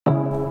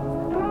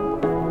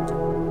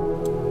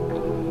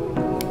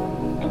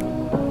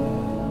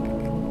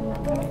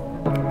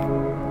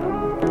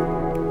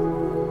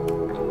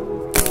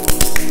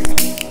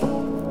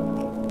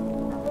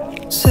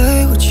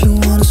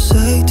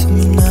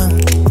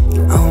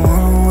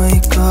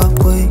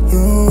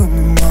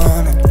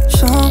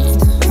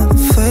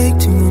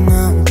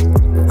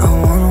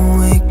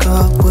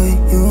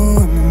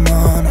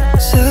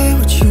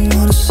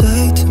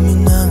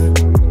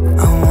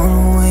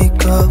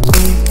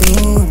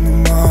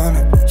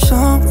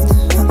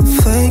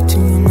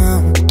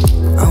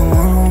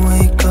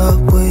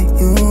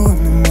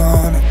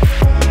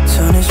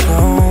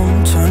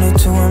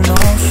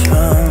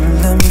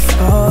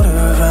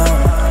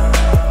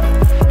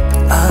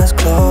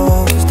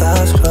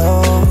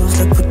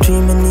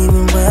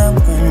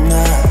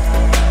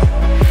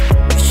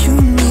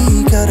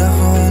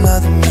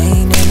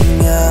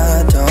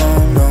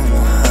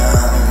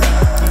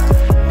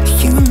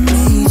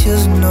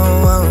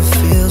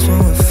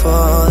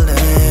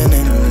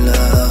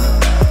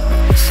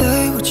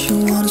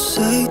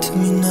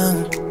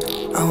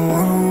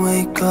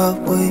up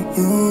with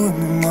you in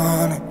the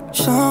morning.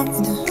 Show me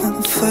there's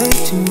nothing fake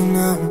to you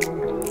now.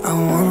 I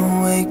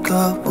wanna wake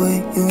up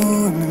with you